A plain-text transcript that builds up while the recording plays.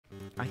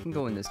I can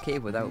go in this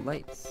cave without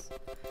lights.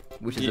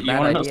 Which is a You bad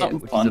wanna know idea. something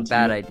Which is a fun,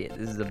 bad too? idea.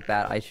 This is a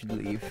bad. I should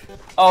leave.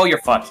 Oh,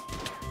 you're fucked.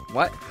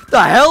 What?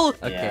 The hell?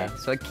 Okay, Yeah.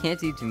 so I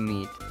can't eat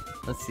meat.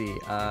 Let's see.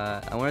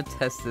 I want to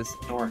test this.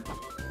 Door.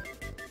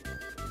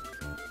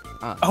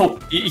 Oh,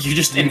 you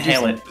just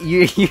inhale it.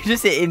 You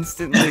just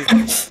instantly.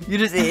 You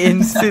just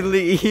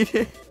instantly eat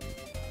it.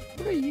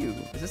 What are you?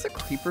 Is this a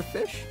creeper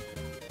fish?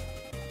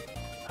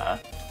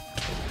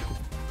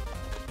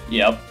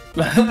 Yep.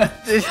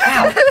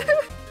 Ow!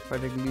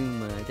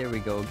 Paragluma. There we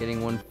go.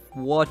 Getting one.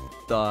 What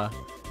the?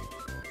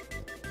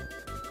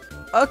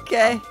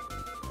 Okay.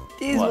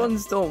 These What?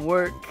 ones don't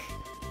work.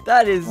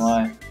 That is.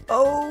 Why?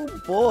 Oh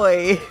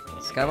boy.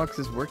 Skybox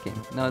is working.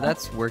 No,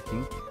 that's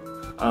working.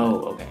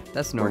 Oh, okay.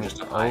 That's Or normal.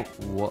 just a pie.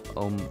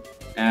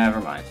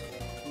 Never mind.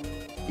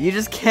 You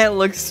just can't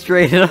look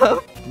straight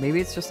up.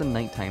 Maybe it's just a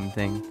nighttime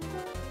thing.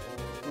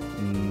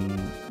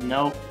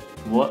 Nope.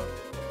 What?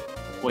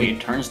 Wait, it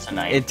turns to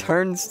night. It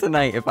turns to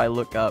night if I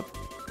look up.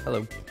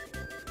 Hello.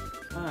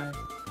 Hi.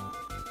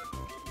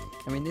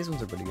 I mean, these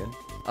ones are pretty good.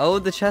 Oh,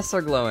 the chests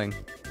are glowing.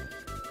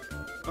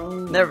 Oh.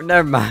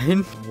 Never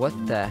mind. What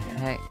the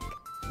heck?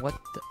 What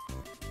the?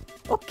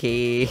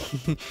 Okay.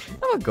 I'm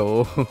gonna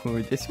go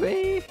this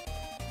way.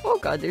 Oh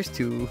god, there's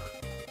two.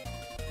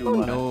 Oh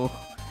no.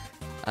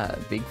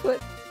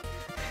 Bigfoot?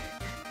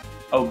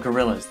 Oh,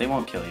 gorillas. They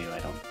won't kill you. I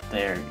don't.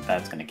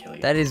 That's gonna kill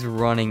you. That is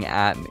running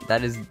at me.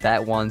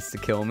 That wants to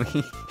kill me.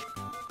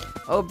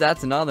 Oh,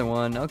 that's another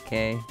one.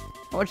 Okay.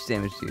 How much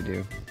damage do you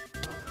do?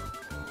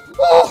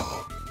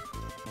 Oh!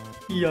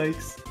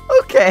 Yikes.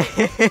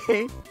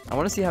 Okay. I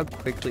want to see how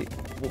quickly.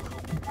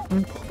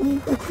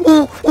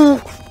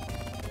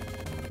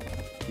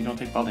 You don't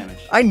take fall damage.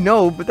 I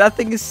know, but that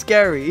thing is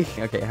scary.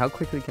 Okay, how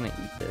quickly can I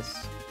eat this?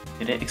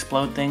 Did it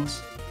explode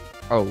things?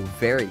 Oh,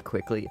 very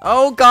quickly.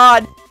 Oh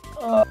god!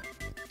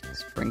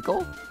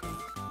 Sprinkle?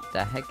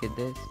 The heck is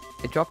this?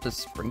 It dropped a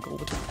sprinkle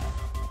with that.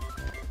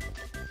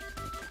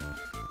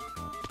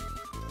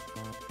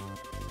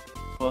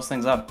 Close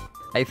things up.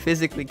 I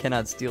physically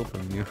cannot steal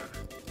from you.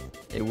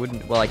 It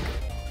wouldn't. Well, like.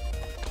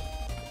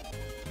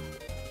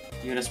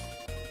 You just.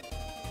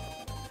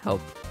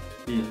 Help.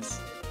 Yes.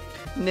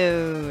 No,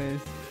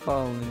 it's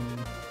fallen.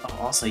 Oh,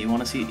 also, you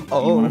want to see?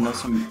 Oh. You want to know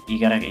some? You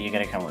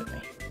gotta come with me.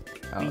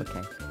 Oh,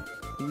 okay.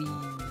 Whee.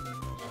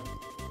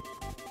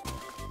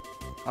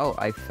 Oh,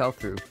 I fell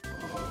through.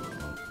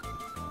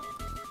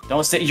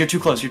 Don't stay. You're too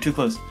close. You're too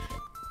close.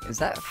 Is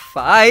that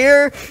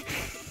fire?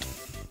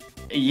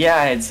 Yeah,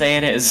 I'd say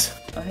it is.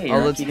 Oh, hey, you're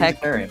Although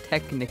a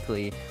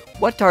technically,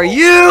 what are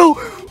you?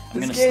 I'm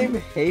This gonna game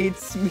sleep.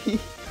 hates me.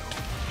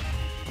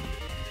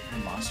 Are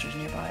monsters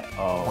nearby?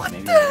 Oh, What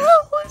maybe. the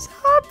hell is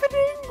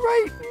happening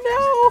right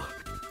now?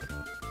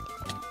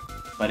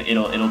 But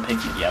it'll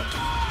pick you. Yep.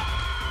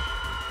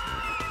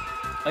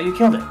 Oh, you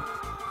killed it.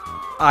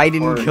 I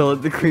didn't Or- kill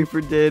it. The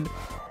creeper did.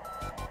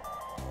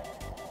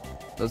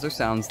 Those are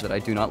sounds that I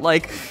do not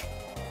like.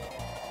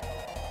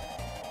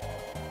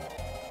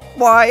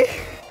 Why?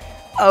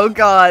 Oh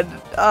god.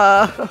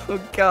 Oh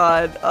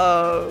god.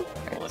 Oh.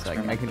 Well, So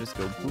I can just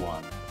go boop,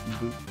 one.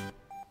 boop.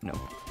 No.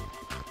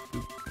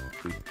 Boop,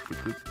 boop,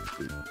 boop,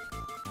 boop,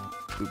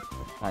 boop,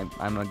 boop.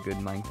 I'm a good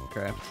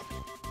Minecraft.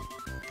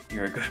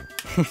 You're a good.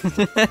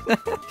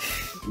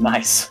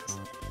 Nice.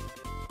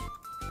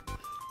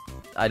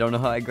 I don't know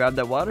how I grabbed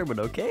that water, but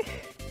okay.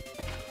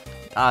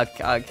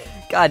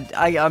 God,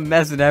 I'm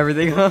messing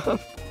everything up. Is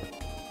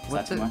What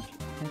that too the much?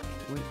 heck?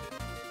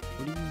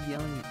 What are you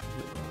yelling at?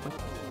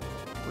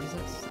 What is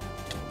that?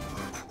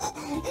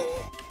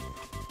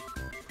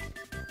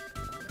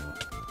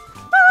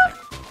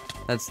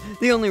 That's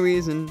the only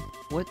reason.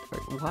 What?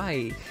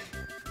 Why?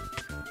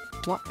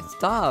 What?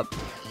 Stop.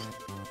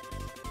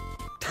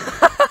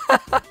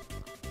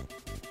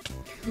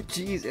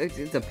 Jeez,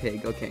 it's a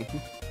pig. Okay.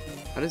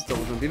 How does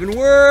double jump even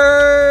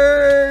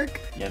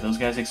work? Yeah, those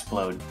guys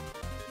explode.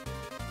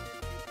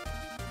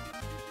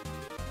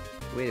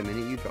 Wait a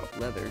minute, you dropped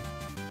leather.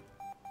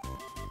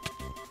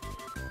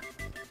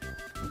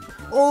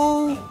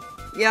 Oh!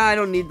 Yeah, I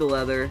don't need the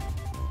leather.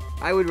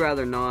 I would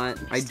rather not.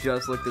 I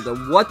just looked at the—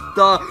 what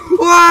the—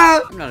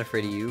 ah! I'm not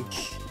afraid of you.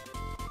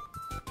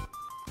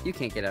 You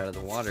can't get out of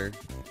the water.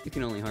 You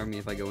can only harm me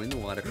if I go in the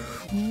water.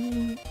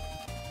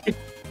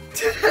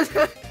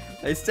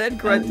 I stand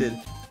corrected.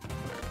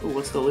 Oh,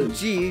 what's the loot?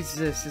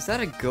 Jesus, is that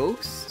a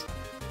ghost?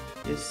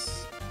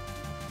 Yes.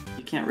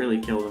 You can't really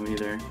kill them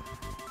either.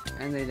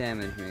 And they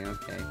damage me,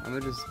 okay. I'm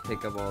gonna just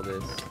pick up all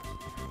this.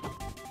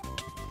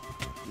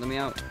 Let me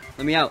out.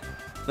 Let me out.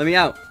 Let me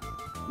out.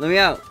 Let me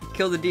out.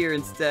 Kill the deer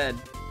instead.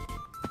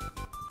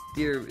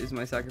 Deer is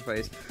my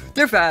sacrifice.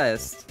 They're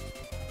fast.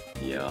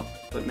 Yeah,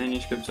 but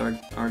manuscripts are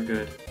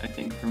good, I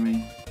think, for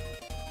me.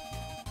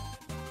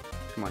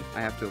 Come on,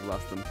 I have to have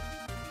lost them.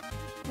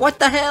 What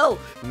the hell?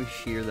 Let me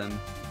shear them.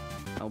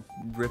 I'll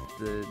rip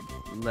the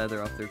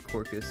leather off their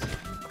carcass.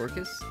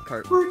 Carcass?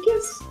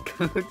 Marcus!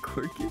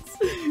 Carcass?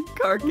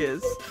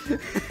 Carcass.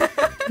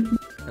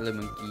 Hello,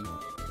 monkey.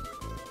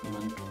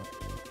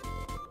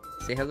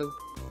 Say hello.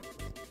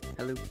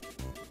 Hello.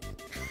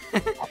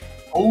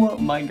 Oh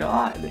my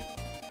god!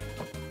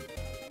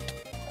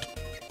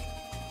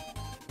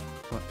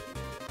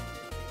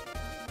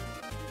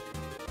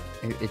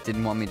 It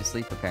didn't want me to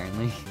sleep,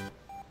 apparently.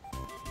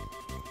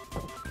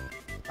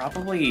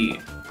 Probably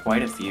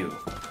quite a few.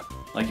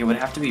 Like, it would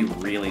have to be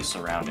really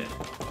surrounded.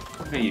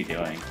 What are you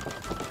doing?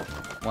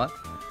 What?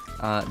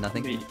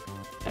 Nothing.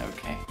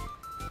 Okay.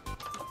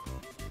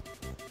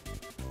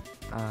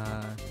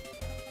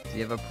 Do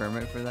you have a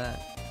permit for that?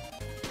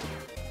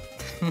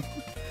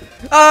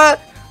 Ah!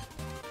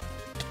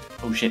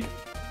 Oh shit.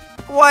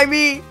 Why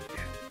me?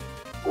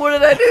 What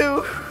did I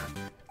do?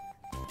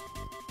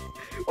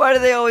 Why do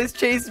they always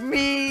chase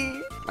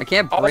me? I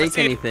can't break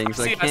anything,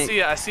 so I can't.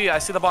 I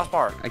see the boss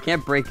bar. I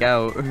can't break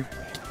out.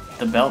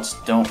 The belts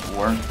don't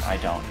work. I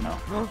don't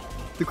know.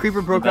 The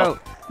creeper broke out.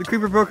 The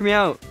creeper broke me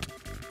out.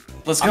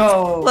 Let's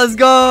go. Let's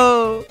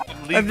go.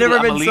 I've never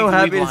been so legally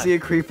happy to blind. see a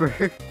creeper.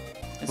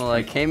 It's Well,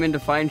 I pretty came in to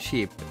find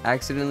sheep.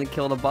 Accidentally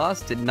killed a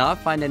boss. Did not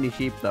find any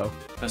sheep though.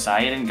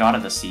 Poseidon, god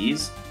of the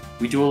seas.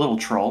 We do a little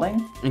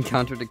trolling.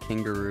 Encountered a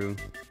kangaroo.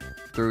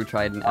 Threw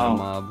trident at a Oh.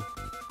 mob.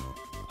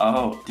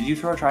 Oh, did you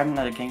throw a trident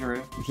at a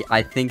kangaroo?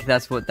 I think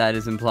that's what that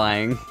is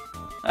implying.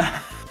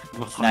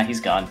 Nah, he's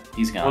gone.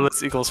 He's Well, gone.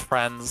 this equals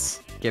friends.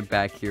 Get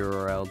back here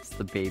or else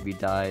the baby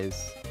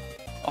dies.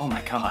 Oh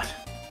my god.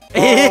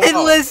 It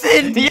Oh.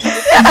 listened!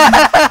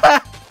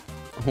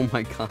 Oh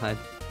my god.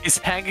 He's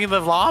hanging the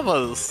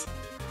llamas.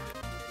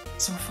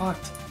 So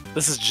fucked.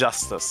 This is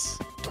justice.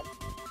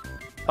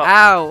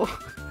 Ow!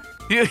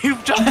 You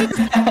jumped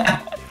into,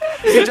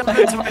 you jumped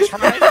into my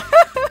trident.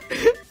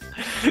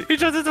 You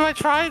jumped into my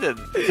trident.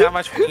 You have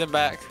my trident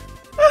back.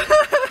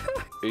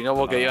 You know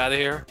we'll get you out of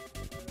here.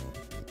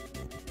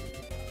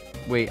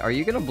 Wait, are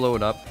you gonna blow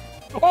it up?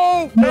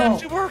 Oh, No. that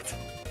actually worked.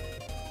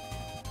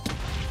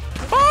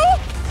 Oh!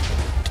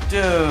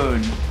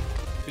 Dude.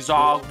 He's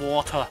all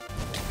water.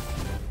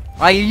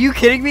 Are you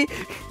kidding me?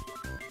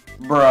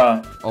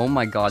 Bruh. Oh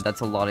my god,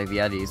 that's a lot of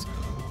Yetis.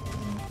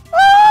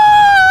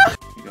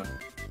 You go.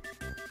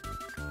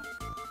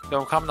 Yo,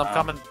 I'm coming, I'm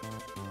coming.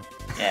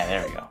 Yeah,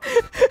 there we go.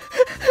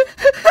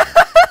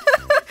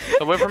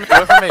 Away from me,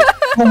 away from me.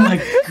 Oh my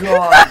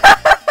god.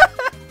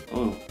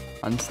 Ooh.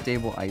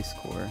 Unstable ice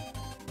core.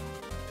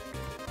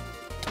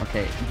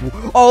 Okay.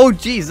 Oh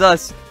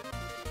Jesus!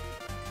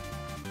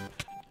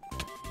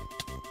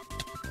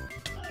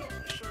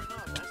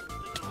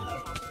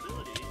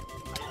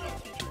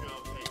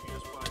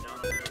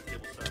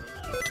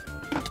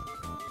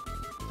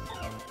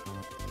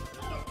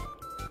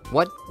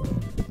 What?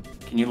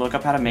 Can you look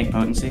up how to make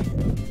potency?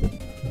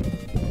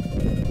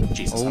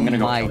 Jesus, Oh I'm gonna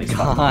go my kill these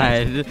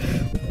fucking things.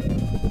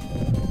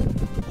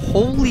 god.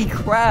 Holy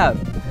crap.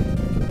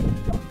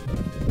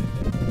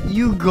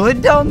 You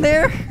good down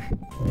there?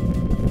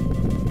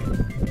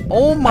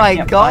 Oh my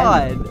can't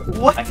god. find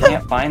What I the?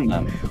 can't find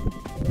them.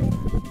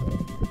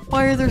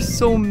 Why are there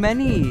so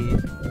many?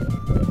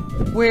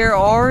 Where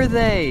are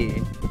they?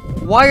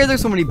 Why are there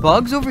so many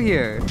bugs over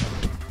here?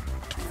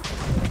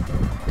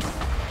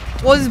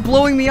 What is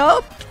blowing me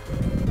up?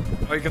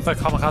 Oh, you get the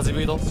kamikaze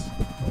beetles.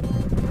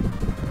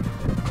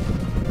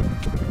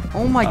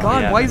 Oh my Oh,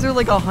 god, yeah, why man. is there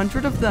like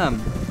 100 of them?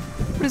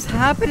 What is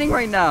happening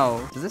right now?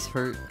 Does this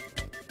hurt?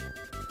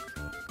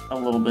 A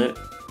little bit.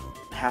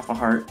 Half a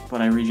heart,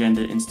 but I regened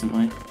it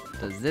instantly.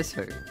 Does this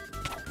hurt?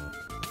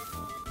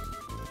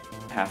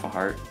 Half a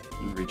heart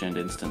and regened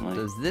instantly.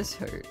 Does this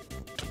hurt?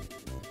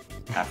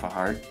 Half a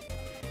heart.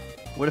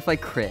 What if I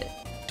crit?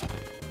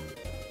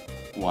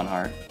 1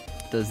 heart.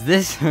 Does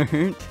this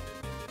hurt?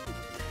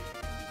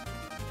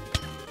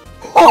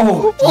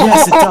 Oh!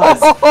 Yes, it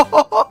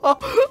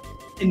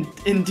does!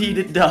 Indeed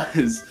it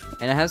does!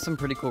 And it has some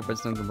pretty cool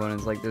redstone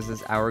components, like there's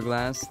this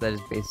hourglass that is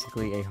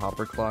basically a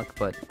hopper clock,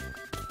 but...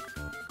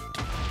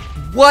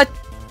 What?!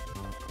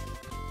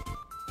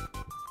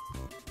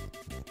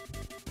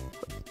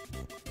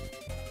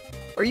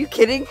 Are you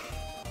kidding?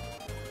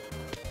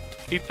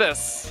 Eat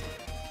this.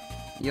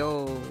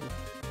 Yo...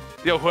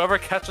 Yo, whoever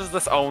catches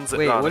this owns it.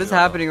 Wait, No, what no, is no.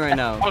 happening right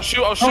now? Oh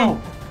shoot, oh shoot.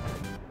 Oh!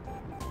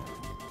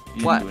 You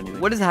didn't What? do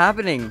anything. What is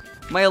happening?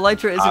 My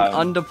elytra isn't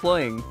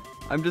undeploying.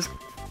 I'm just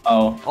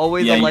Oh.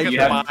 always Yeah, you elytra. You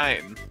have-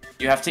 mine.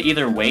 You have to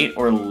either wait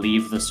or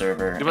leave the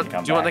server Do you, and come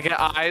want, do you want to back.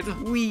 get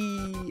eyed?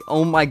 Wee!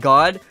 Oh my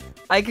god!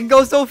 I can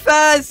go so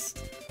fast!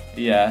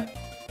 Yeah.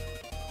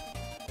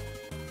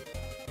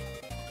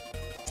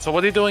 So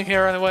what are you doing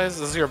here anyways?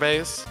 This is your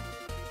base?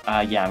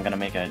 Yeah, I'm gonna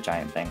make a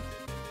giant thing.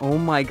 Oh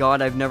my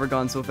god, I've never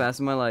gone so fast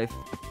in my life.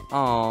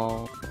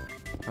 Oh.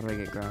 How do I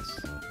get grass?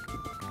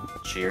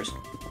 Cheers.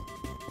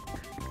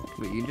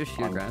 Wait, you just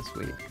shear grass?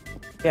 Wait.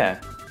 Yeah,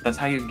 that's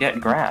how you get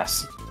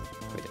grass.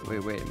 Wait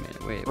a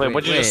minute. Wait,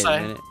 what'd you just wait a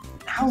say? minute.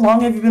 How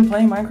long have you been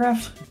playing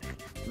Minecraft?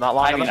 Not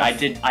long I mean,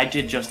 enough. I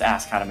did just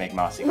ask how to make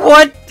mossy.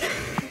 What?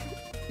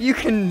 You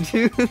can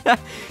do that?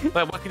 Wait,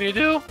 what can you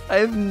do?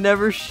 I've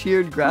never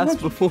sheared grass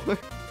before.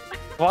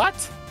 What?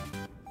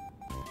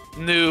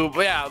 Noob.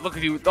 Yeah, look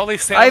at you. Only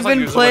Sam's I've like been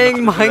you who playing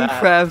would know how to do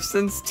that. Minecraft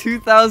since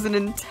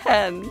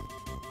 2010.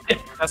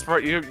 That's where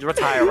you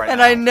retire right And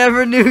now. I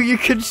never knew you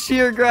could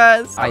shear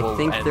grass. I I will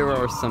think end there you.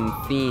 are some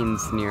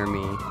fiends near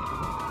me.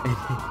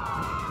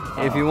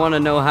 If you want to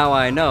know how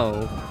I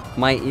know,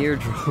 my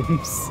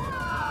eardrums.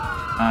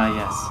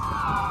 Yes.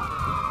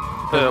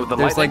 The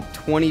There's lightning? like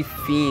 20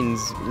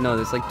 fiends. No,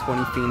 there's like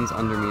 20 fiends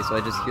under me, so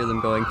I just hear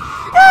them going.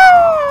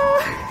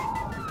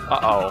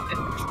 Uh-oh.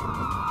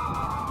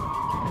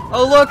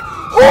 Oh look!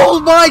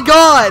 Oh my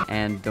god!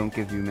 And don't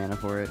give you mana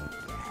for it.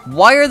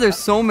 Why are there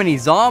so many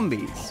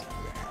zombies?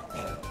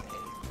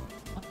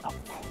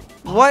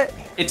 What?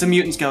 It's a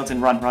mutant skeleton.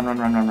 Run.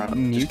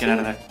 Just get out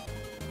of there.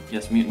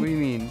 Yes, What mutant. do you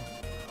mean?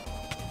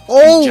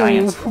 Oh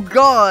giants.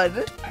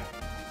 god!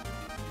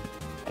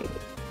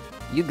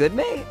 You good,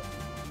 mate?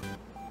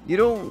 You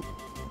don't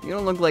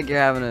look like you're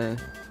having a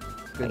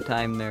good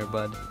time there,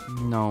 bud.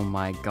 Oh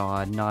my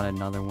god, not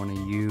another one of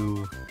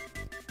you.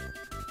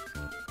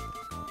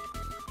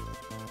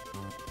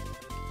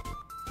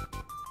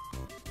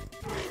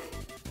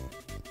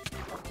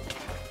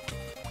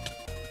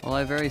 Well,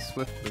 I very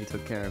swiftly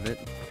took care of it.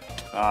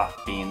 Ah,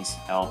 beans.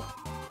 Hell.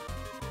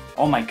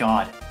 Oh my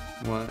god.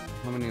 What?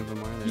 How many of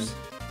them are there?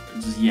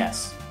 Just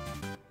yes.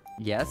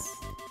 Yes?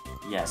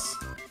 Yes.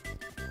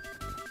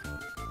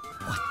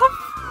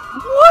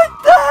 What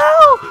the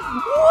hell?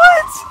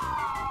 What?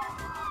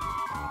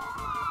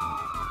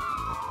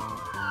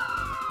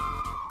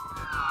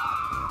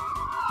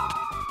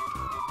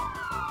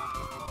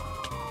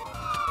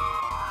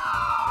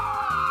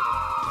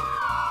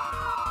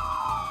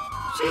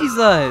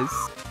 Jesus!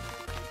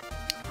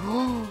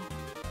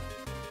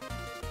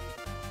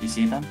 You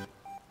see them?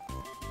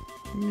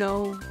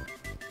 No,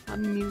 a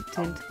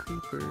mutant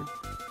creeper.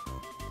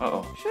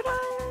 Uh-oh. Should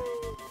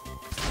I?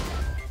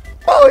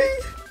 Boy!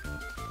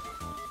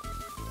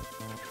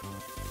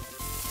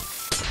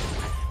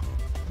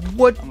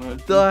 What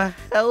the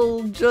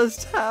hell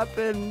just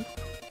happened?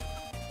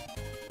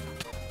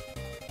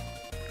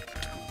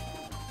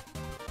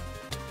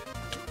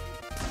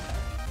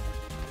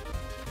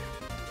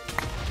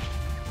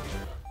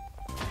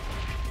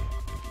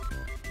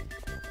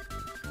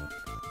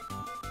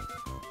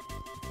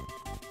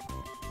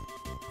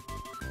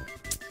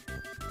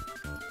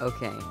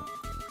 Okay.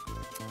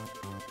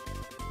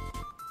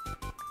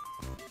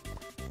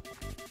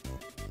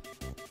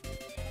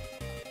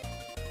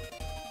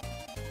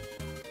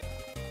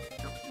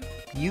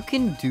 You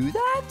can do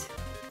that?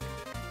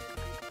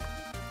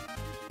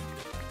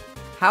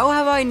 How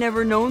have I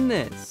never known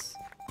this?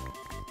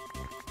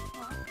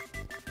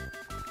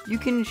 You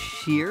can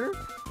shear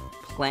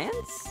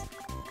plants?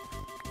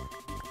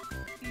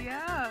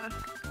 Yeah.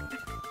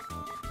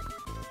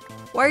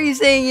 Why are you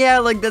saying yeah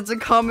like that's a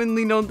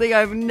commonly known thing?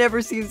 I've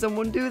never seen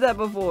someone do that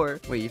before.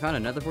 Wait, you found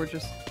another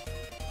fortress?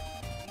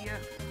 Yeah.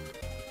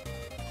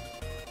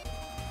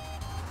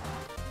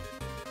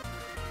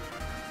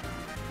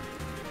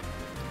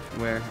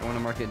 Where? I want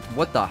to mark it.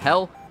 What the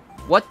hell?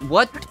 What?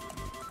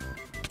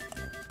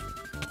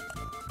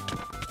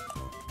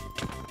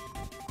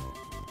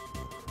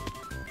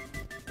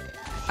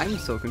 I'm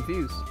so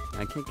confused.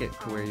 I can't get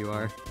to where you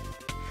are.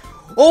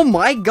 Oh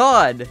my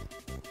god!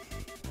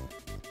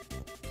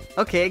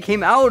 Okay, it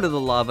came out of the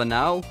lava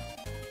now.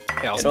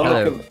 Yeah, Don't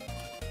Hello. look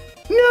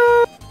at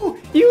No!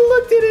 You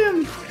looked at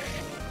him!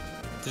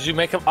 Did you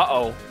make him?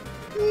 Uh-oh.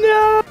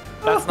 No!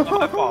 That's not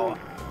my fault.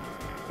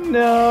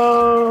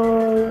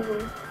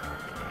 No!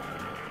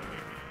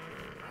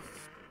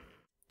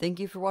 Thank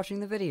you for watching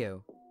the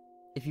video.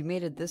 If you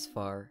made it this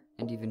far,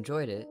 and you've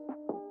enjoyed it,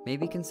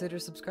 maybe consider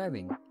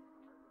subscribing.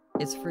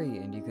 It's free,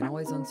 and you can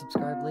always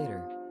unsubscribe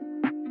later.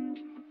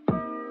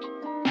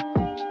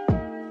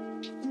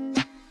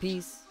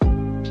 Peace.